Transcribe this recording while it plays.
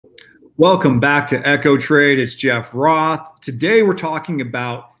Welcome back to Echo Trade. It's Jeff Roth. Today we're talking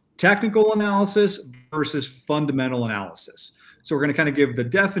about technical analysis versus fundamental analysis. So we're going to kind of give the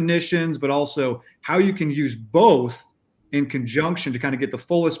definitions, but also how you can use both in conjunction to kind of get the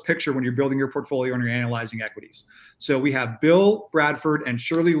fullest picture when you're building your portfolio and you're analyzing equities. So we have Bill Bradford and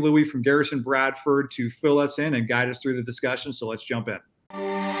Sherli Looi from Garrison Bradford to fill us in and guide us through the discussion. So let's jump in.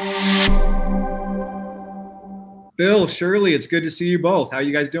 Bill, Sherli, it's good to see you both. How are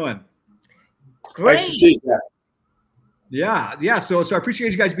you guys doing? Great. Nice to see you. Yeah. So I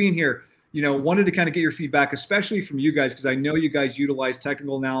appreciate you guys being here. Wanted to kind of get your feedback, especially from you guys, because I know you guys utilize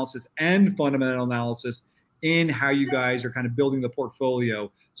technical analysis and fundamental analysis in how you guys are kind of building the portfolio.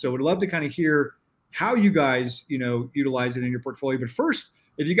 So would love to kind of hear how you guys, utilize it in your portfolio. But first,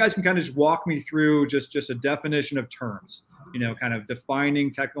 if you guys can kind of just walk me through just a definition of terms, kind of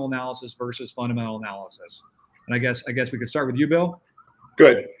defining technical analysis versus fundamental analysis. And I guess we could start with you, Bill.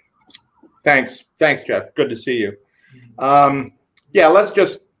 Good. Thanks, Jeff. Good to see you. Yeah, let's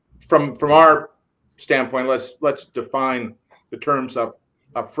just from our standpoint, let's define the terms up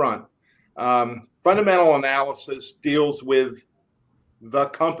front. Fundamental analysis deals with the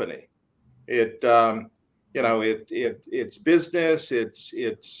company. It's business, it's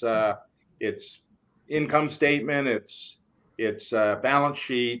income statement, it's balance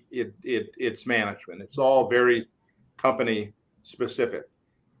sheet, it's management. It's all very company specific.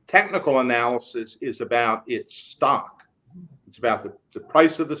 Technical analysis is about its stock. It's about the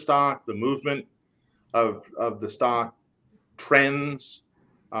price of the stock, the movement of the stock, trends,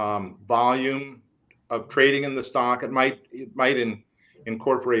 volume of trading in the stock. It might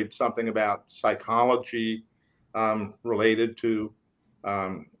incorporate something about psychology related to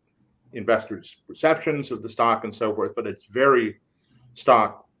investors' perceptions of the stock and so forth, but it's very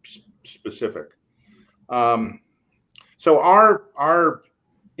stock specific. So our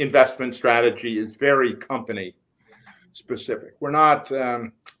investment strategy is very company specific. We're not,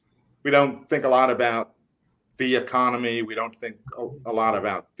 we don't think a lot about the economy. We don't think a lot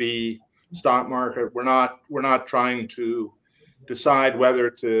about the stock market. We're not trying to decide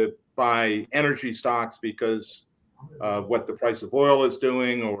whether to buy energy stocks because of what the price of oil is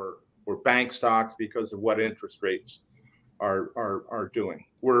doing, or bank stocks because of what interest rates are doing.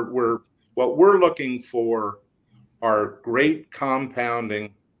 What we're looking for are great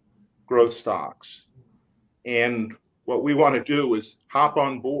compounding growth stocks, and what we want to do is hop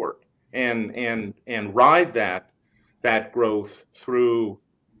on board and ride that growth through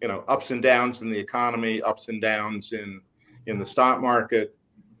ups and downs in the economy, ups and downs in the stock market,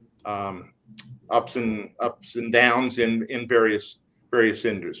 ups and downs in various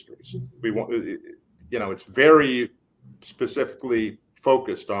industries. We want, it's very specifically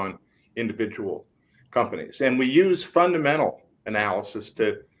focused on individual companies, and we use fundamental analysis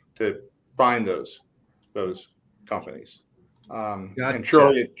to find those companies. Gotcha. And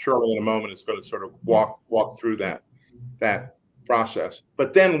Sherli in a moment is going to sort of walk through that process.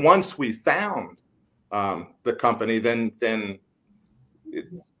 But then once we found the company, then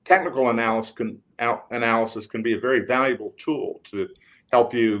technical analysis can be a very valuable tool to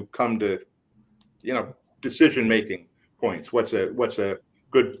help you come to decision-making points. What's a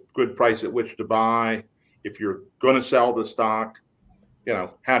good price at which to buy? If you're going to sell the stock,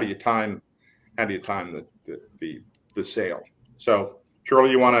 how do you time the sale? So, Sherli,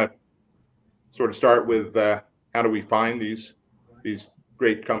 you want to sort of start with how do we find these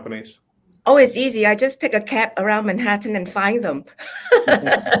great companies? Oh, it's easy. I just take a cab around Manhattan and find them.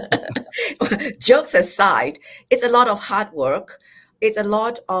 Jokes aside, it's a lot of hard work. It's a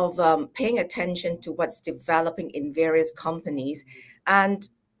lot of paying attention to what's developing in various companies. And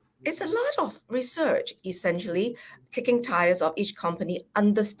it's a lot of research, essentially, kicking tires of each company,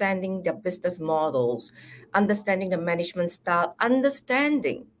 understanding their business models, understanding the management style,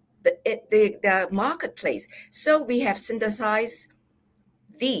 understanding the marketplace. So we have synthesized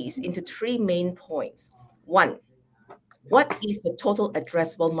these into three main points. One, what is the total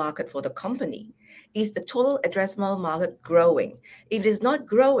addressable market for the company? Is the total addressable market growing? If it is not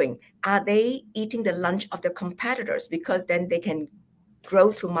growing, are they eating the lunch of their competitors? Because then they can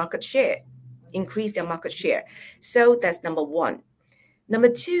grow through market share, increase their market share. So that's number one. Number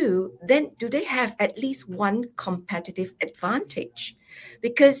two, then do they have at least one competitive advantage?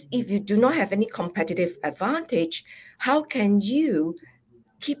 Because if you do not have any competitive advantage, how can you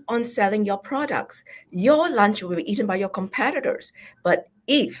keep on selling your products? Your lunch will be eaten by your competitors. But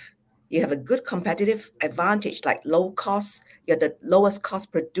if you have a good competitive advantage, like low cost, you're the lowest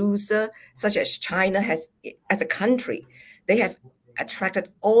cost producer, such as China has as a country, they have attracted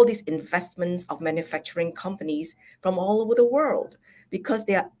all these investments of manufacturing companies from all over the world. because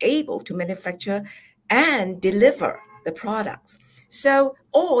they are able to manufacture and deliver the products. So,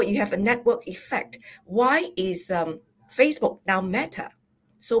 or you have a network effect. Why is Facebook, now Meta,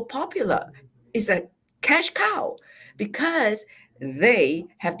 so popular? It's a cash cow because they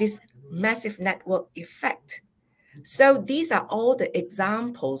have this massive network effect. So these are all the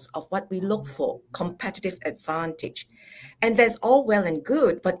examples of what we look for, competitive advantage. And that's all well and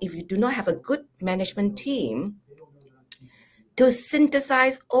good, but if you do not have a good management team to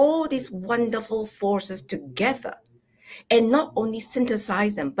synthesize all these wonderful forces together, and not only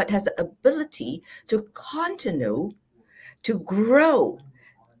synthesize them, but has the ability to continue to grow,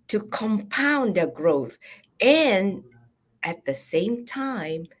 to compound their growth, and at the same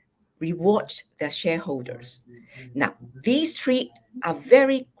time, reward their shareholders. Now, these three are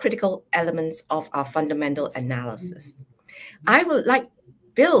very critical elements of our fundamental analysis. I would like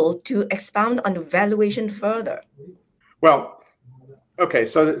Bill to expound on the valuation further. Well, okay,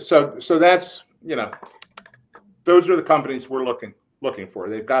 so that's, you know, those are the companies we're looking for.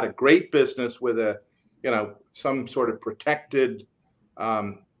 They've got a great business with a, you know, some sort of protected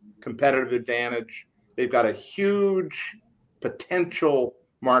competitive advantage. They've got a huge potential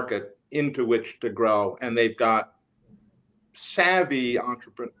market into which to grow, and they've got savvy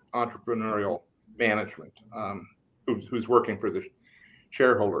entrepreneurial management who's working for the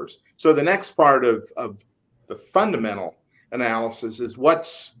shareholders. So the next part of the fundamental analysis is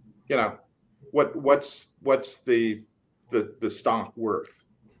what's, you know, what's the stock worth,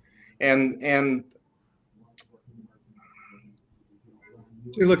 and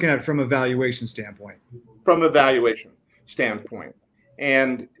you're looking at it from a valuation standpoint. From a valuation standpoint,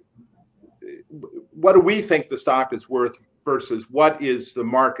 and what do we think the stock is worth versus what is the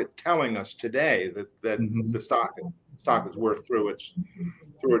market telling us today that the stock is worth through its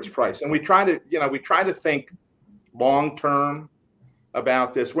price. And we try to think long term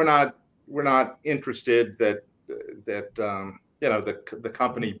about this. We're not interested that you know, the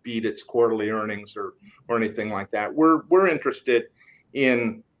company beat its quarterly earnings or anything like that. We're interested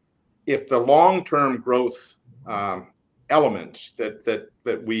in if the long-term growth elements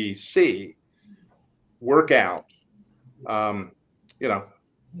that we see work out. You know,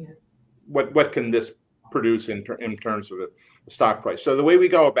 what can this produce in terms of a stock price? So the way we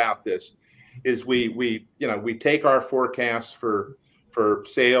go about this is we take our forecasts for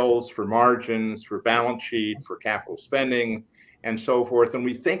sales, for margins, for balance sheet, for capital spending, and so forth, and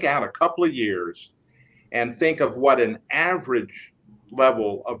we think out a couple of years and think of what an average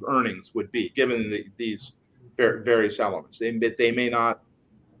level of earnings would be given these various elements. They may not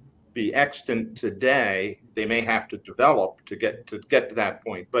be extant today. They may have to develop to get to that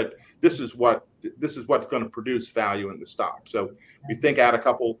point, but this is what's going to produce value in the stock. So we think out a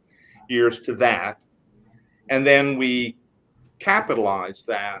couple years to that, and then we capitalize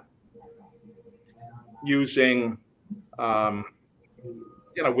that using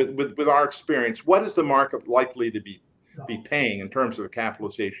you know, with our experience, what is the market likely to be paying in terms of a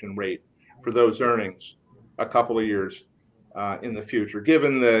capitalization rate for those earnings a couple of years in the future,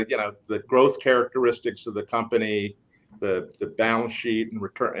 given the, you know, the growth characteristics of the company, the balance sheet and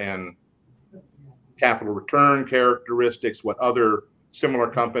return and capital return characteristics, what other similar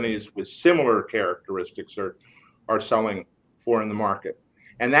companies with similar characteristics are selling for in the market,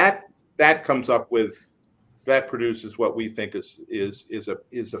 and that comes up with, that produces what we think is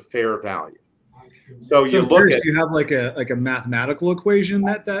a fair value. So you look at, you have like a mathematical equation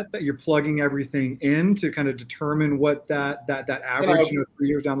that you're plugging everything in to kind of determine what that average, you know, 3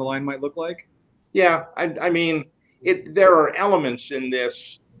 years down the line might look like. Yeah, I mean, there are elements in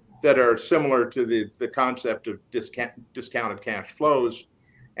this that are similar to the concept of discounted cash flows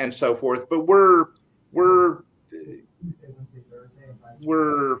and so forth, but we're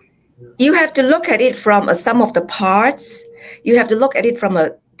you have to look at it from a sum of the parts. You have to look at it from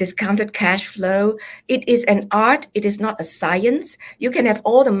a discounted cash flow. It is an art. It is not a science. You can have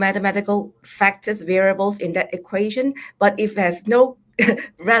all the mathematical factors, variables in that equation, but if it has no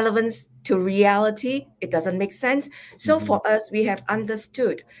relevance to reality, it doesn't make sense. So for us, we have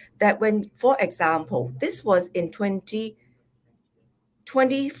understood that when, for example, this was in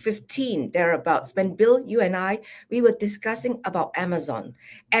 2015, thereabouts, when Bill, you and I, we were discussing about Amazon.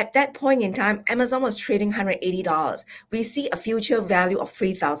 At that point in time, Amazon was trading $180. We see a future value of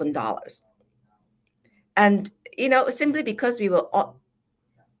 $3,000. And, you know, simply because we were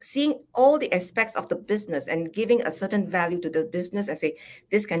seeing all the aspects of the business and giving a certain value to the business and say,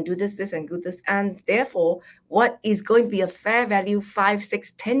 this can do this, this and do this. And therefore, what is going to be a fair value 5,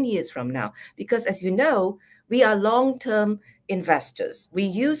 6, 10 years from now? Because as you know, we are long-term investors. We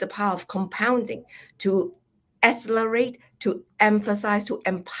use the power of compounding to accelerate, to emphasize, to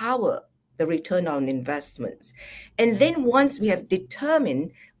empower the return on investments. And then once we have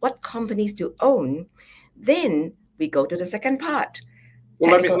determined what companies to own, then we go to the second part.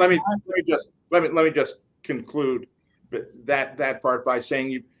 Well, let me just conclude that part by saying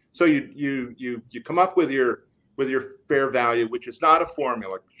you come up with your fair value, which is not a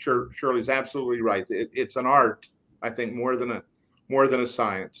formula. Sherli's absolutely right. It's an art, I think, more than a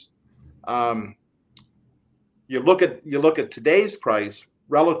science. You look at today's price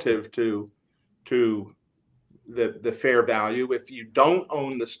relative to the fair value. If you don't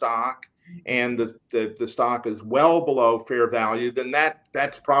own the stock and the stock is well below fair value, then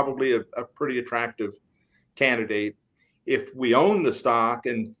that's probably a pretty attractive candidate. If we own the stock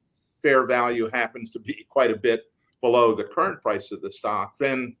and fair value happens to be quite a bit below the current price of the stock,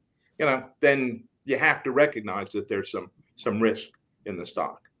 then you have to recognize that there's some risk in the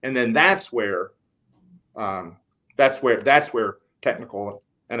stock, and then that's where technical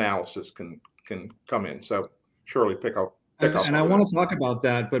analysis can come in. So Sherli, pick up. And I want to talk about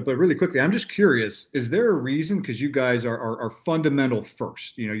that, but really quickly, I'm just curious: is there a reason? Because you guys are fundamental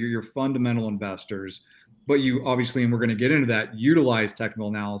first. You're fundamental investors, but you obviously, and we're going to get into that, utilize technical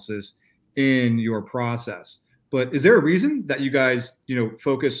analysis in your process. But is there a reason that you guys,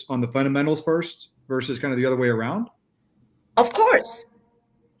 focus on the fundamentals first versus kind of the other way around? Of course,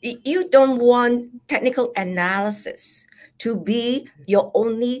 you don't want technical analysis to be your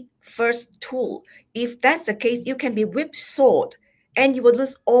only first tool. If that's the case, you can be whipsawed and you will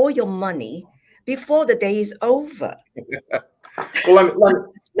lose all your money before the day is over. Well,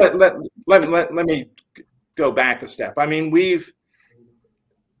 let me go back a step. I mean, we've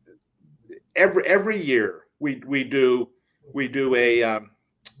every year we do an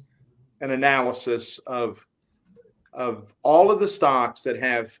analysis of all of the stocks that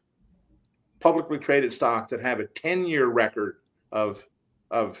have publicly traded stocks that have a 10-year record of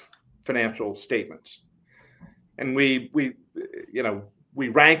financial statements, and we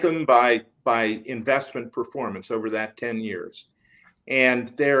rank them by investment performance over that 10 years, and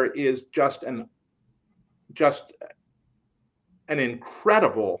there is just an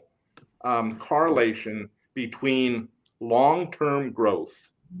incredible correlation between long-term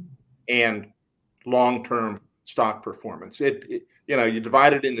growth and long-term stock performance. You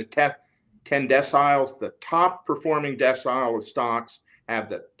divide it into 10 deciles. The top performing decile of stocks have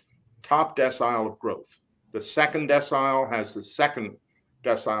the top decile of growth. The second decile has the second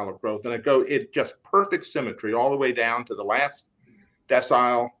decile of growth, and it just perfect symmetry all the way down to the last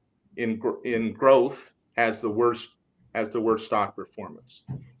decile in growth has the worst stock performance.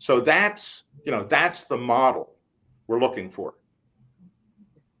 So that's the model we're looking for.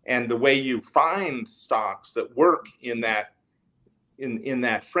 And the way you find stocks that work in that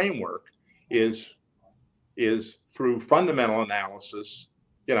framework is through fundamental analysis.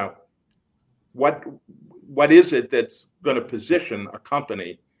 What is it that's going to position a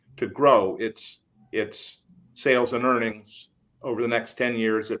company to grow its sales and earnings over the next 10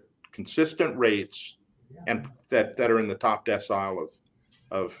 years at consistent rates, and that are in the top decile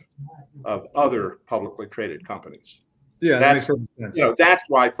of other publicly traded companies. Yeah, that makes sense. That's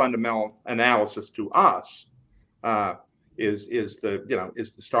why fundamental analysis to us is the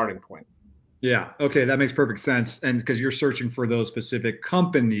starting point. Yeah. Okay, that makes perfect sense. And because you're searching for those specific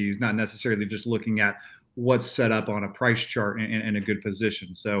companies, not necessarily just looking at what's set up on a price chart in a good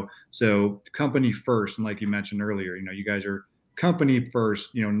position. So company first, and like you mentioned earlier, you guys are company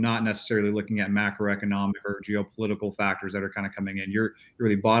first, not necessarily looking at macroeconomic or geopolitical factors that are kind of coming in. You're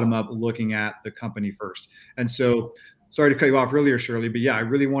really bottom up looking at the company first. And so, sorry to cut you off earlier, Sherli, but yeah, I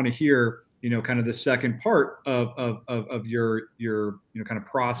really want to hear, kind of the second part of your kind of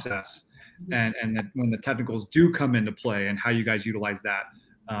process, and that when the technicals do come into play and how you guys utilize that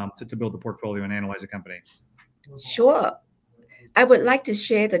to build the portfolio and analyze a company. Sure. I would like to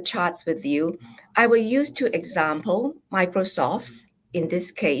share the charts with you. I will use two examples, Microsoft in this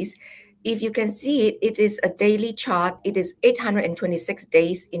case. If you can see it, it is a daily chart. It is 826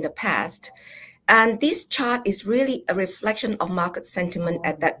 days in the past. And this chart is really a reflection of market sentiment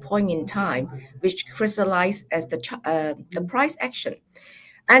at that point in time, which crystallized as the price action.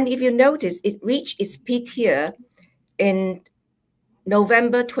 And if you notice, it reached its peak here in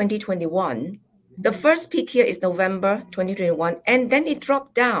November 2021. The first peak here is November 2021, and then it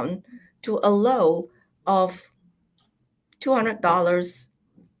dropped down to a low of $200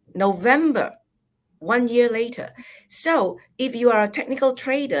 November, 1 year later. So if you are a technical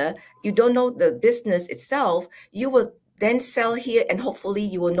trader, you don't know the business itself, you will then sell here and hopefully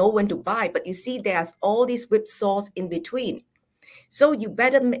you will know when to buy. But you see there's all these whipsaws in between. So you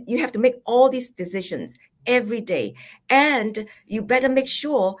have to make all these decisions. every day. And you better make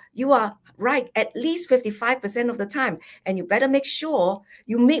sure you are right at least 55% of the time. And you better make sure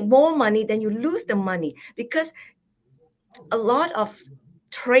you make more money than you lose the money, because a lot of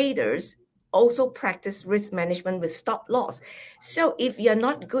traders also practice risk management with stop loss. So if you're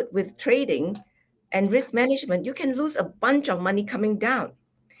not good with trading and risk management, you can lose a bunch of money coming down.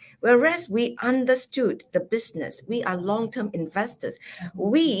 Whereas we understood the business, we are long-term investors.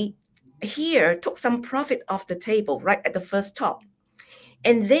 We here took some profit off the table right at the first top.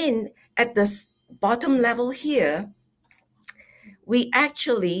 And then at the bottom level here, we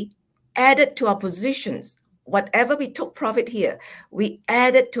actually added to our positions. Whatever we took profit here, we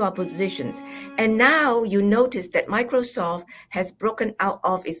added to our positions. And now you notice that Microsoft has broken out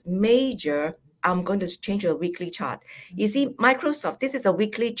of its major. I'm going to change to a weekly chart. You see, Microsoft, this is a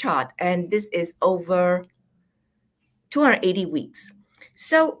weekly chart, and this is over 280 weeks.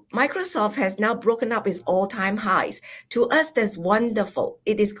 So Microsoft has now broken up its all-time highs. To us, that's wonderful.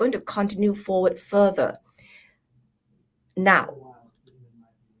 It is going to continue forward further. Now,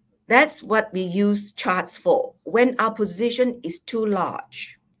 that's what we use charts for. When our position is too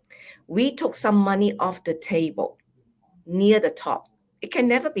large, we took some money off the table near the top. It can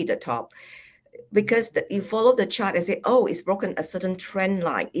never be the top, because you follow the chart and say, oh, it's broken a certain trend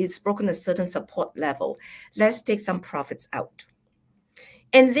line. It's broken a certain support level. Let's take some profits out.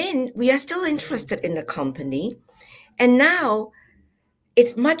 And then we are still interested in the company. And now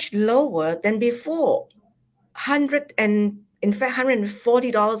it's much lower than before. In fact,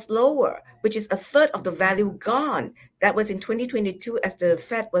 $140 lower, which is a third of the value gone. That was in 2022 as the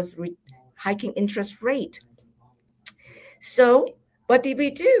Fed was hiking interest rate. So what did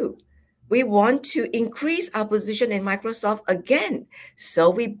we do? We want to increase our position in Microsoft again. So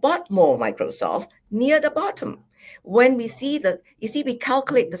we bought more Microsoft near the bottom. When we see we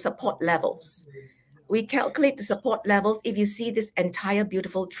calculate the support levels. We calculate the support levels. If you see this entire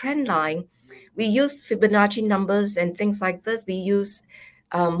beautiful trend line, we use Fibonacci numbers and things like this. We use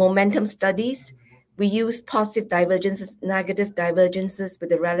momentum studies. We use positive divergences, negative divergences with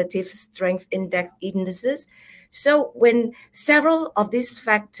the relative strength indices. So when several of these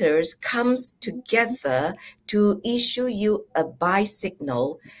factors comes together to issue you a buy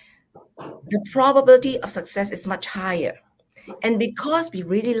signal, the probability of success is much higher. And because we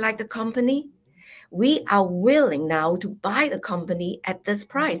really like the company, we are willing now to buy the company at this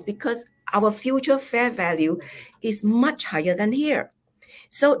price, because our future fair value is much higher than here.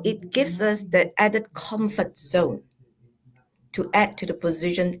 So it gives us the added comfort zone to add to the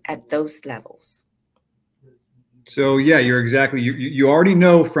position at those levels. So yeah, you're exactly, you already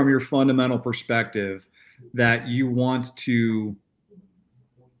know from your fundamental perspective that you want to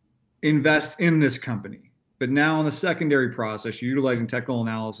invest in this company. But now in the secondary process, you're utilizing technical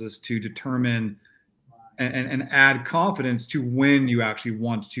analysis to determine and add confidence to when you actually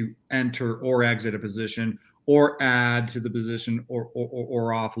want to enter or exit a position, or add to the position, or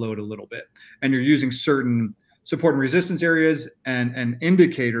offload a little bit. And you're using certain support and resistance areas and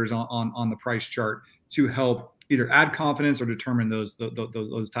indicators on the price chart to help either add confidence or determine those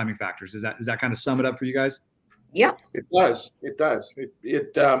timing factors. Does that kind of sum it up for you guys? Yeah, it does. It does.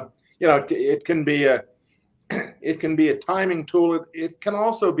 It can be a timing tool. It can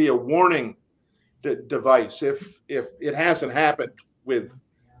also be a warning device if it hasn't happened with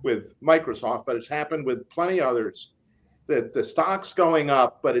Microsoft, but it's happened with plenty others, that the stock's going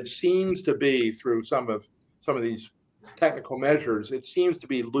up, but it seems to be, through some of these technical measures, it seems to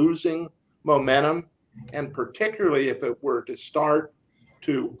be losing momentum, and particularly if it were to start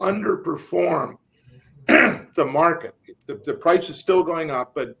to underperform the market. The price is still going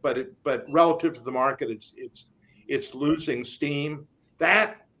up, but relative to the market, it's losing steam.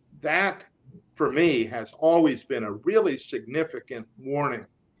 That for me has always been a really significant warning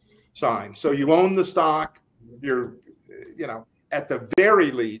sign. So you own the stock, you're, at the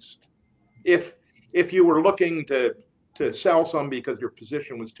very least, if you were looking to sell some because your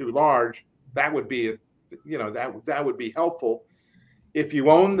position was too large, that would be, that would be helpful. If you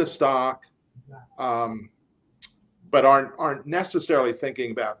own the stock, but aren't necessarily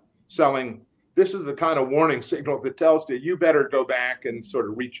thinking about selling, this is the kind of warning signal that tells you better go back and sort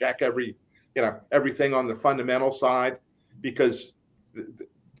of recheck everything on the fundamental side, because the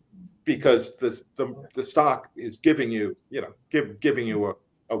stock is giving you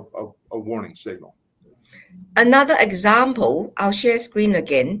a warning signal. Another example, I'll share screen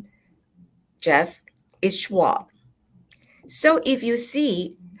again, Jeff, is Schwab. So if you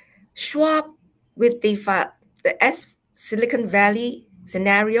see Schwab with the Silicon Valley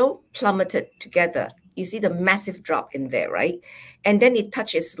scenario plummeted together, you see the massive drop in there, right? And then it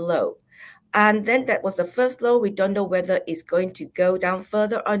touches low. And then that was the first low. We don't know whether it's going to go down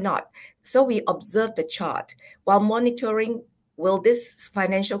further or not. So we observed the chart while monitoring, will this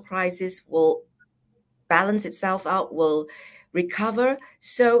financial crisis will balance itself out, will recover.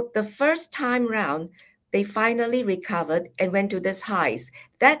 So the first time round, they finally recovered and went to this highs.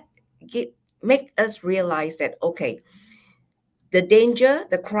 That make us realize that, okay, the danger,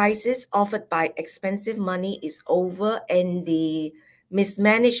 the crisis offered by expensive money is over, and the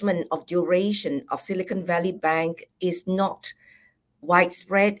mismanagement of duration of Silicon Valley Bank is not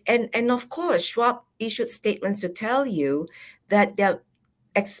widespread. And of course, Schwab issued statements to tell you that their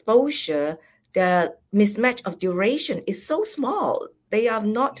exposure, the mismatch of duration is so small. They are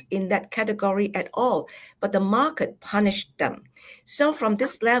not in that category at all, but the market punished them. So from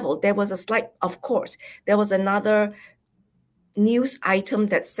this level, there was a slight, of course, there was another news item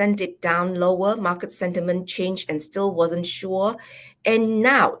that sent it down lower. Market sentiment changed and still wasn't sure. And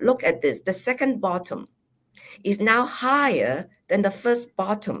now look at this. The second bottom is now higher than the first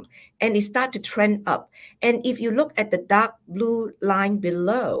bottom, and it started to trend up. And if you look at the dark blue line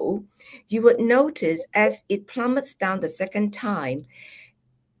below, you would notice as it plummets down the second time,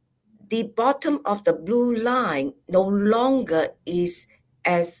 the bottom of the blue line no longer is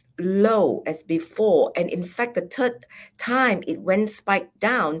as low as before. And in fact, the third time it went spiked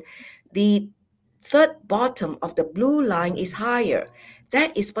down, the third bottom of the blue line is higher.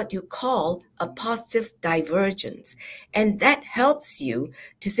 That is what you call a positive divergence. And that helps you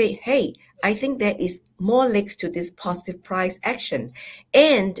to say, hey, I think there is more legs to this positive price action.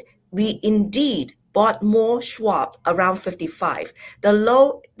 And we indeed bought more Schwab around 55. The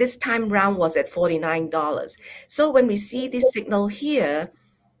low this time round was at $49. So when we see this signal here,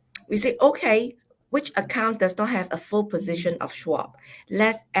 we say, okay, which account does not have a full position of Schwab?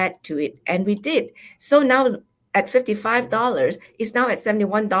 Let's add to it. And we did. So now at $55, it's now at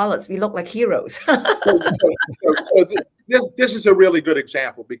 $71. We look like heroes. This is a really good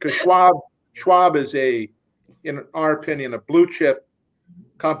example, because Schwab is in our opinion, a blue chip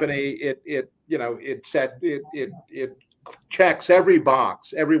company. It checks every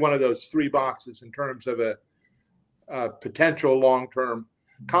box, every one of those three boxes in terms of a potential long-term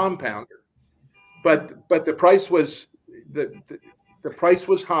compounder. But the price was the price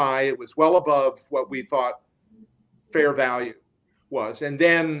was high. It was well above what we thought fair value was, and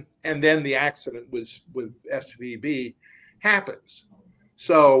then the accident with SVB happens.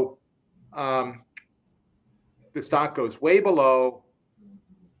 So the stock goes way below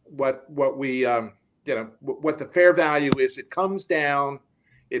what we what the fair value is. It comes down,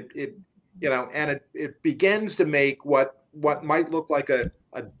 and it begins to make what might look like a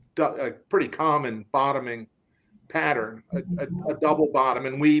pretty common bottoming pattern, a double bottom,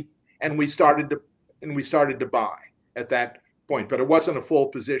 and we started to buy at that point, but it wasn't a full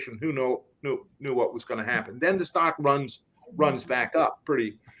position. Who knew what was going to happen? Then the stock runs back up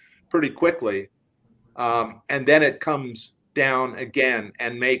pretty quickly, and then it comes down again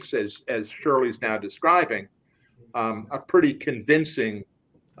and makes, as Sherli's now describing, a pretty convincing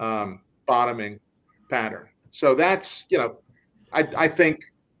bottoming pattern. So that's, I think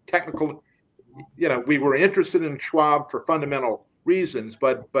technical, we were interested in Schwab for fundamental reasons,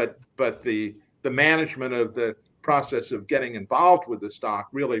 but the management of the process of getting involved with the stock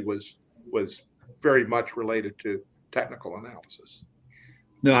really was very much related to technical analysis.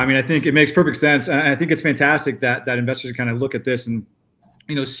 No, I mean, I think it makes perfect sense. And I think it's fantastic that investors kind of look at this and,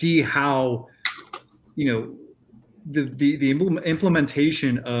 see how, the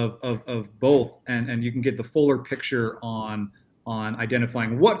implementation of both, and you can get the fuller picture on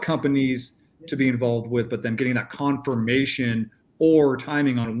identifying what companies to be involved with, but then getting that confirmation or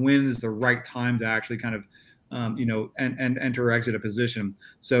timing on when is the right time to actually kind of, and enter or exit a position.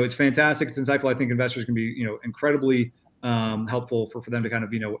 So it's fantastic. It's insightful. I think investors can be, incredibly helpful for them to kind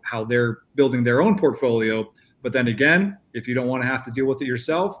of, how they're building their own portfolio. But then again, if you don't want to have to deal with it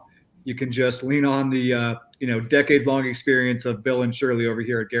yourself, you can just lean on the, decades-long experience of Bill and Sherli over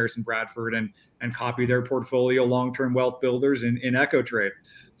here at Garrison Bradford and copy their portfolio, long-term wealth builders in Echo Trade.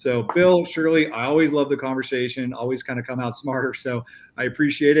 So Bill, Sherli, I always love the conversation, always kind of come out smarter. So I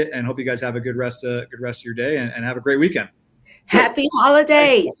appreciate it, and hope you guys have a good rest of your day, and have a great weekend. Happy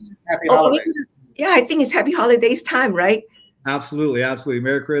holidays. Happy holidays. Yeah, I think it's happy holidays time, right? Absolutely. Absolutely.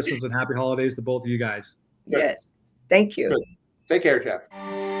 Merry Christmas and happy holidays to both of you guys. Yes. Thank you. Good. Take care, Jeff.